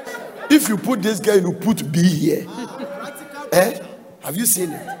 If you put this guy, you put B here. Have you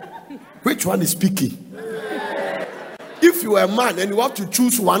seen it? Which one is speaking? If you are a man and you have to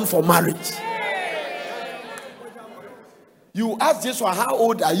choose one for marriage, you ask this one, how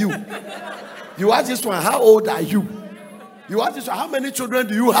old are you? You ask this one, how old are you? You ask this one, how many children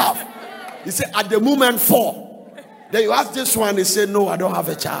do you have? He said, at the moment, 4. Then you ask this one, he said, no, I don't have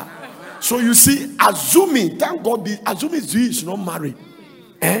a child. So you see, assuming, thank God, assuming he is not married.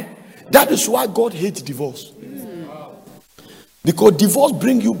 That is why God hates divorce. Because divorce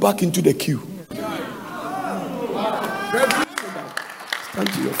brings you back into the queue. Stand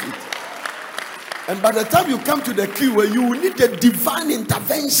to your feet. And by the time you come to the queue, where you will need a divine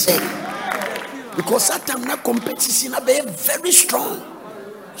intervention. Because that time na competition are very strong.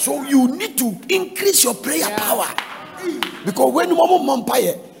 So you need to increase your prayer power. Because when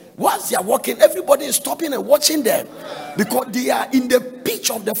once they are walking, everybody is stopping and watching them. Because they are in the pitch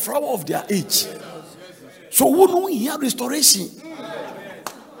of the flower of their age. So we don't hear restoration.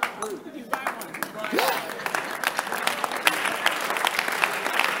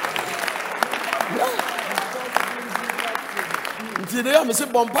 Today I say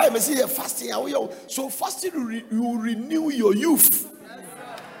Bombay, I say fasting. So fasting you renew your youth.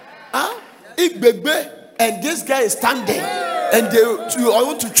 And this guy is standing, and you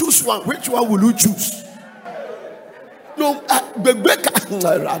want to choose one. Which one will you choose? No,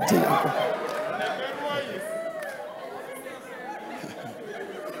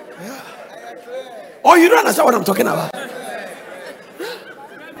 Oh, you don't understand what I'm talking about?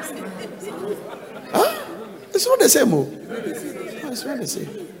 It's not the same. It's not the same.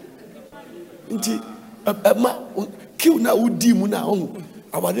 Kill now, udim now.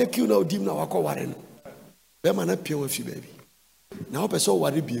 Our kill now, dim now. Wako waren. Be man appear with you, baby. Now, person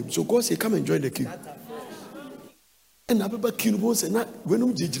worry be. So God say, come and join the queue. And Abba kill once and not when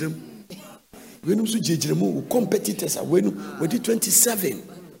you judge them. When you judge them, competitors are when we did 27.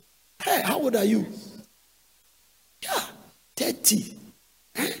 Hey, how old are you? Yeah, 30.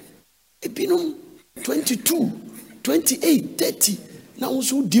 It been 22, 28, 30. Now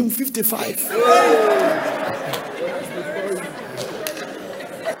also dim 55.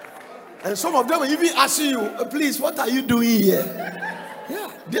 And some of them will even ask you, please, what are you doing here?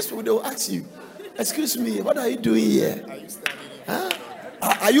 Yeah, this will they'll ask you. Excuse me, what are you doing here?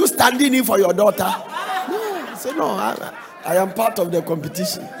 Are you standing in for your daughter? No, say no, I am part of the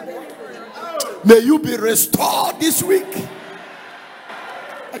competition. May you be restored this week.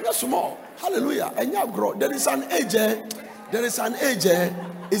 And just small. Hallelujah. And you grow. There is an age.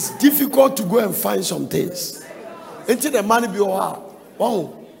 It's difficult to go and find some things. Until the money be wow.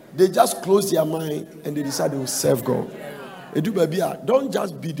 They just close their mind and they decide they will serve God. Don't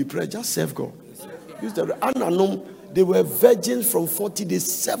just be depressed, just serve God. They were virgins from 40, they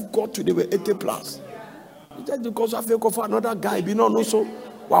served God till they were 80 plus. Just because I feel for another guy, be not also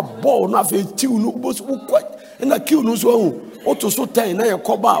born of a two no quite and a kill no so to so 10 now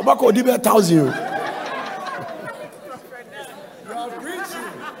coba back or 1,000.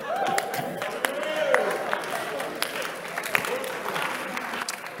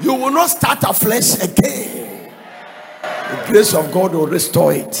 You will not start afresh again. The grace of God will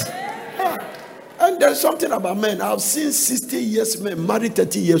restore it. And there's something about men. I've seen 60 years men marry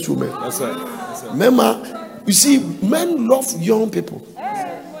 30 years women. That's right. Remember, you see, men love young people.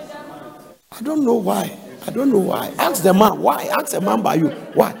 I don't know why. Ask the man why. Ask the man by you.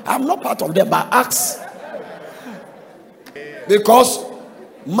 Why? I'm not part of them, but ask. Because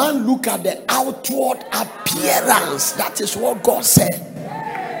man look at the outward appearance. That is what God said.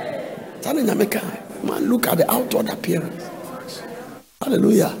 Man look at the outward appearance.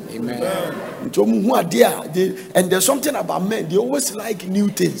 Hallelujah. Amen. And there's something about men. They always like new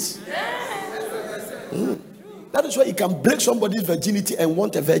things. That is why you can break somebody's virginity and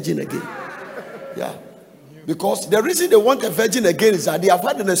want a virgin again. Yeah. Because the reason they want a virgin again is that they have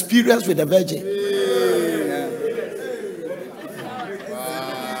had an experience with a virgin.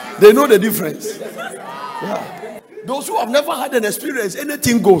 They know the difference. Yeah. Those who have never had an experience,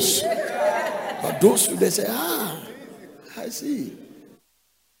 anything goes. But those who they say, I see.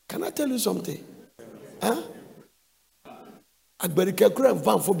 Can I tell you something? Huh? They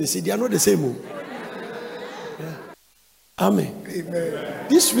are not the same. Yeah. Amen. Amen.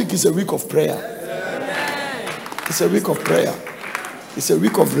 This week is a week of prayer. It's a week of prayer. It's a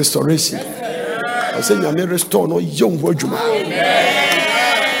week of restoration. I say, you may restore no young wojuma.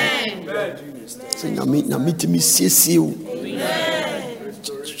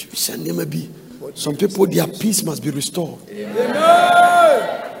 Some people, their peace must be restored.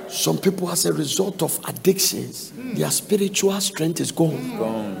 Some people, as a result of addictions, their spiritual strength is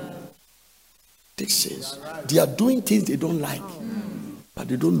gone. Addictions. They are doing things they don't like, but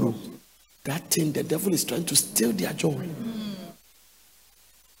they don't know. That thing, the devil is trying to steal their joy.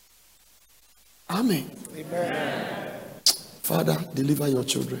 Amen. Amen. Father, deliver your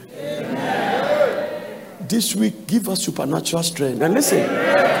children. Amen. This week, give us supernatural strength. And listen,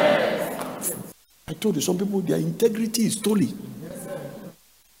 I told you, some people, their integrity is stolen.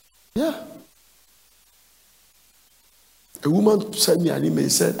 Yeah. A woman sent me an email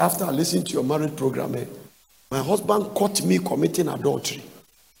and said, after I listened to your marriage program, my husband caught me committing adultery.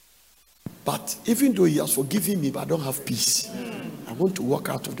 But even though he has forgiven me, but I don't have peace. I want to walk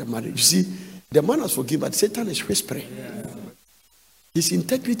out of the marriage. You see, the man has forgiven, but Satan is whispering. His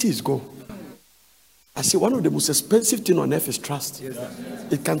integrity is gone. I say one of the most expensive things on earth is trust.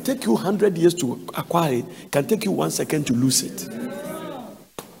 It can take you 100 years to acquire it. It can take you 1 second to lose it.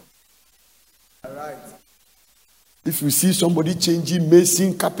 If you see somebody changing,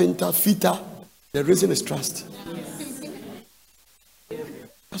 mason, carpenter, fitter, the reason is trust.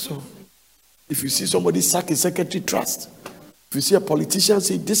 That's all. If you see somebody sack a secretary, trust. If you see a politician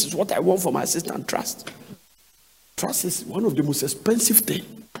say, this is what I want for my assistant, trust. Trust is one of the most expensive things.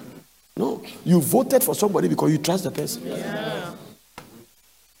 No, you voted for somebody because you trust the person. Yeah.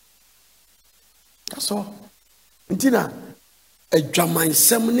 That's all. Because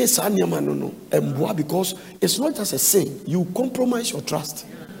it's not just a sin. You compromise your trust.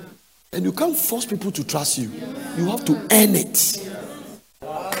 And you can't force people to trust you. You have to earn it.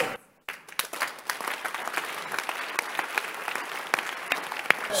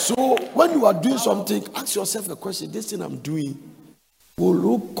 So when you are doing something, ask yourself a question. This thing I'm doing,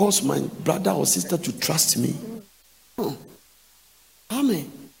 will it cause my brother or sister to trust me?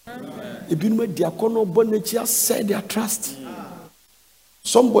 Amen. Said their trust.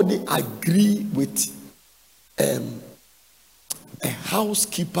 Somebody agree with a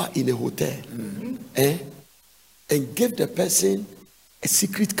housekeeper in a hotel and give the person a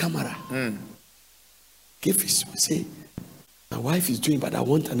secret camera. Give his say, my wife is doing, but I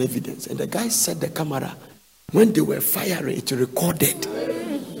want an evidence. And the guy set the camera. When they were firing, it recorded.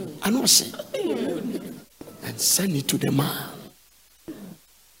 I know she. And send it to the man.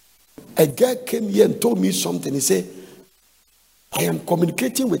 A guy came here and told me something. He said, I am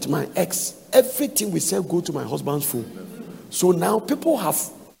communicating with my ex. Everything we say go to my husband's phone. So now people have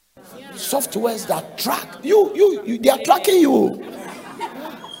softwares that track you. They are tracking you.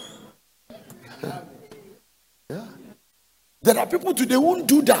 Yeah. There are people today who won't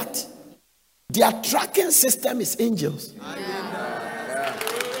do that. Their tracking system is angels.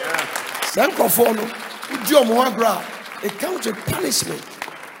 It comes with punishment.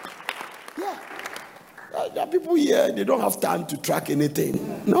 Yeah. There are people here, they don't have time to track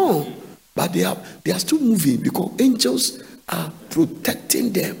anything. No. But they are still moving because angels are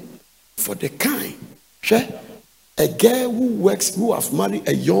protecting them for the kind. Sure? A girl who has married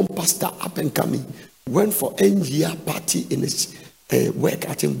a young pastor up and coming went for a year party in his work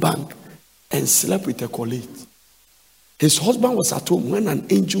at a bank and slept with a colleague. His husband was at home when an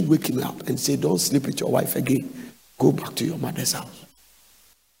angel woke him up and said, don't sleep with your wife again. Go back to your mother's house.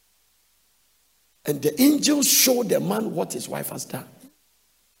 And the angel showed the man what his wife has done.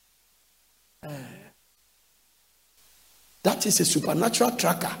 That is a supernatural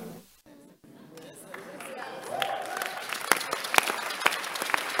tracker.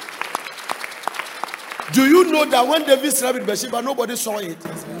 Do you know that when David slept with Bathsheba, nobody saw it?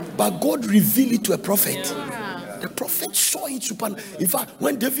 But God revealed it to a prophet. The prophet saw it. In fact,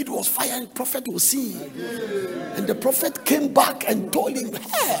 when David was firing, the prophet was seeing. And the prophet came back and told him,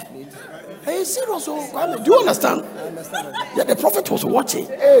 hey, serious? Do you understand? Yeah, the prophet was watching.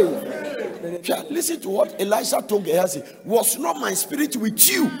 Listen to what Elisha told Gehazi. Was not my spirit with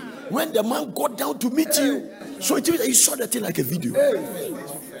you When the man got down to meet you, so it means he saw the thing like a video.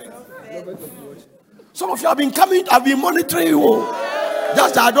 Some of you have been coming, I've been monitoring you.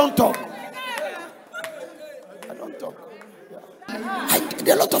 Just I don't talk. I don't talk.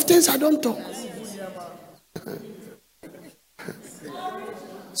 There are a lot of things I don't talk.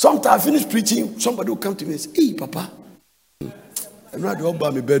 Sometimes I finish preaching, somebody will come to me and say, "Hey, Papa, I'm not going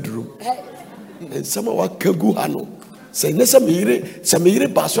to my bedroom." And someone will go hano. Say,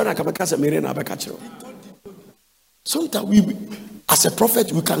 sometimes we, as a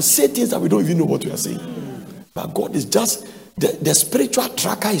prophet, we can say things that we don't even know what we are saying. But God is just, the spiritual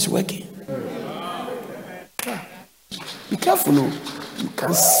tracker is working. Be careful, no? You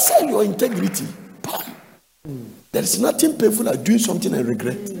can sell your integrity. There is nothing painful like doing something and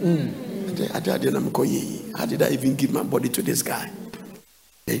regret. How did I even give my body to this guy?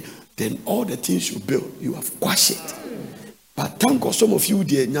 Then all the things you build, you have quashed it. But thank God some of you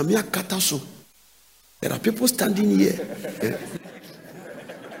there, Nyamia Kataso. There are people standing here.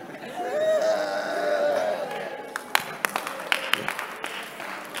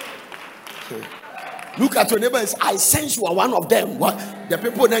 Look at your neighbors. I sense you are one of them. What? The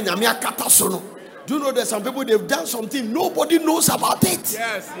people in Nyamia Kataso. Do you know there's some people, they've done something, nobody knows about it.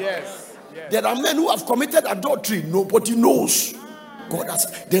 Yes. There are men who have committed adultery, nobody knows. God has,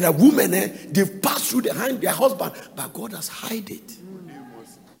 there are women, they've passed through behind their husband, but God has hid it.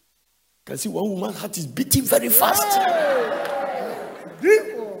 You can see one woman's heart is beating very fast.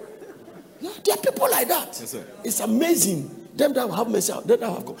 Yeah, there are people like that. Yes, sir. It's amazing. Them that have mercy, them that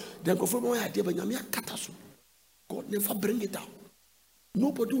have God. They go from one idea, but God never bring it out.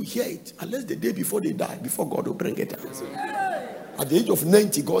 Nobody will hear it unless the day before they die, before God will bring it out. At the age of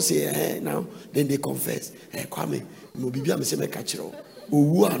 90, God say, now, then they confess. Kwame, no bibi am say me catch you.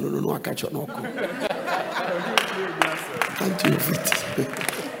 No, I catch you no. Can't you fit?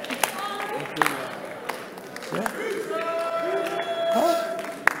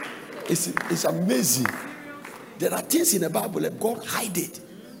 It's amazing. There are things in the Bible that God hide it.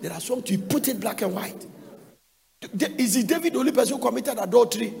 There are some to put it black and white. Is it David the only person who committed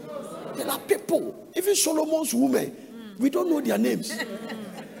adultery? There are people, even Solomon's women, we don't know their names.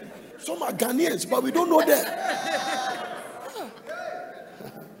 Some are Ghanaians, but we don't know them.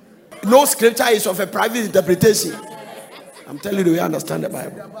 No scripture is of a private interpretation. I'm telling you, we understand the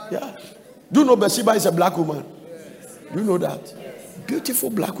Bible. Yeah. Do you know Bathsheba is a black woman? Do you know that? Beautiful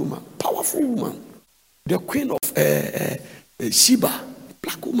black woman, powerful woman. The queen of Sheba,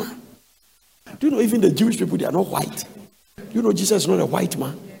 black woman. Do you know even the Jewish people, they are not white? You know Jesus is not a white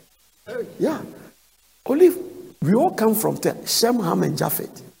man. Yeah. Only we all come from Shem, Ham, and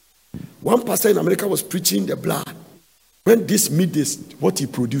Japheth. One pastor in America was preaching the blood. When this meat is what he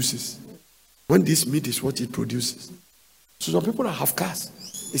produces. When this meat is what he produces. So some people that have cast.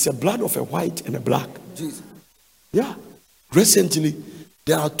 It's a blood of a white and a black. Jesus. Yeah. Recently,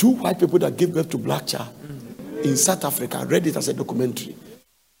 there are 2 white people that gave birth to black child in South Africa. I read it as a documentary.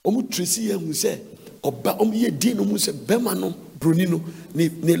 Tracy who said, Oba ye dino mu se bema no brunino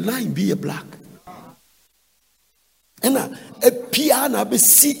ne line be a black. And a piano be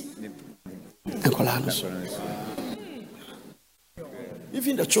see.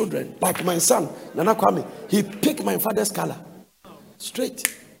 Even the children, like my son, Nana Kwame, he picked my father's color.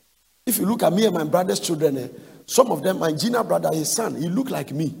 Straight. If you look at me and my brother's children, some of them, my junior brother, his son, he look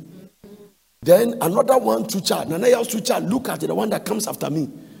like me. Then another one, 2 child, Nana else 2 child, look at the one that comes after me.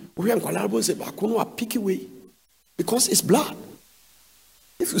 We are say, pick away because it's blood.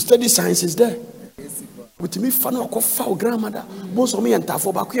 If you study science, it's there. With me, fan of foul grandmother, most of me and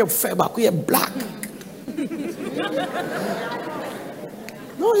Tafo, but we are black.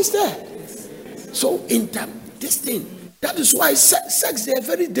 No, it's there. So, in this thing, that is why sex is a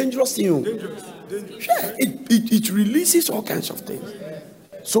very dangerous thing. Dangerous. Yeah, it releases all kinds of things.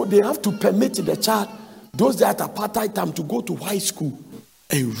 So, they have to permit the child, those that are apartheid time, to go to high school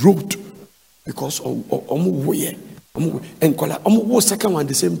and wrote because and second one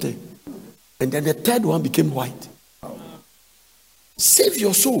the same thing, and then the third one became white. Save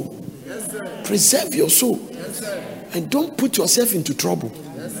your soul. Yes, preserve your soul. Yes, and don't put yourself into trouble.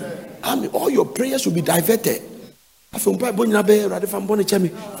 Yes, I mean, all your prayers will be diverted.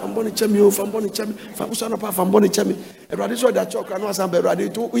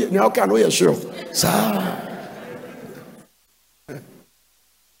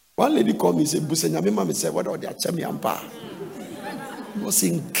 One lady called me and said, Busenyami mama said, what are they achemi ampa? He was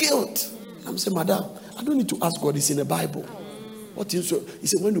in guilt. I'm saying, Madam, I don't need to ask God, it's in the Bible. What is so? He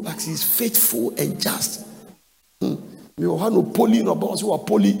said, when you ask, he's faithful and just. You have no poly, no boss who are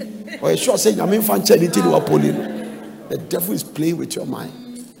poly. Or a sure saying, I mean, fan anything who are poly. The devil is playing with your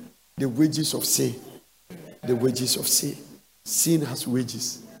mind. The wages of sin. The wages of sin. Sin has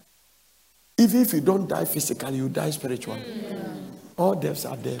wages. Even if you don't die physically, you die spiritually. All deaths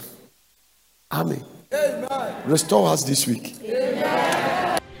are death. Amen. Amen. Restore us this week.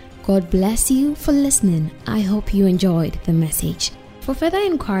 Amen. God bless you for listening. I hope you enjoyed the message. For further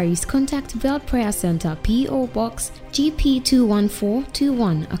inquiries, contact Veld Prayer Center, P.O. Box GP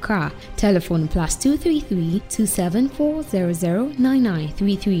 21421, Accra. Telephone +233 274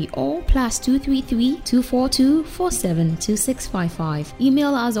 009933 or +233 242 472655.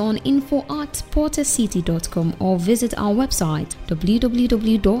 Email us on info@portercity.com or visit our website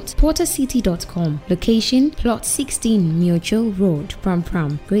www.portercity.com. Location Plot 16 Miocho Road, Pram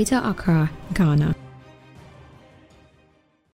Pram, Greater Accra, Ghana.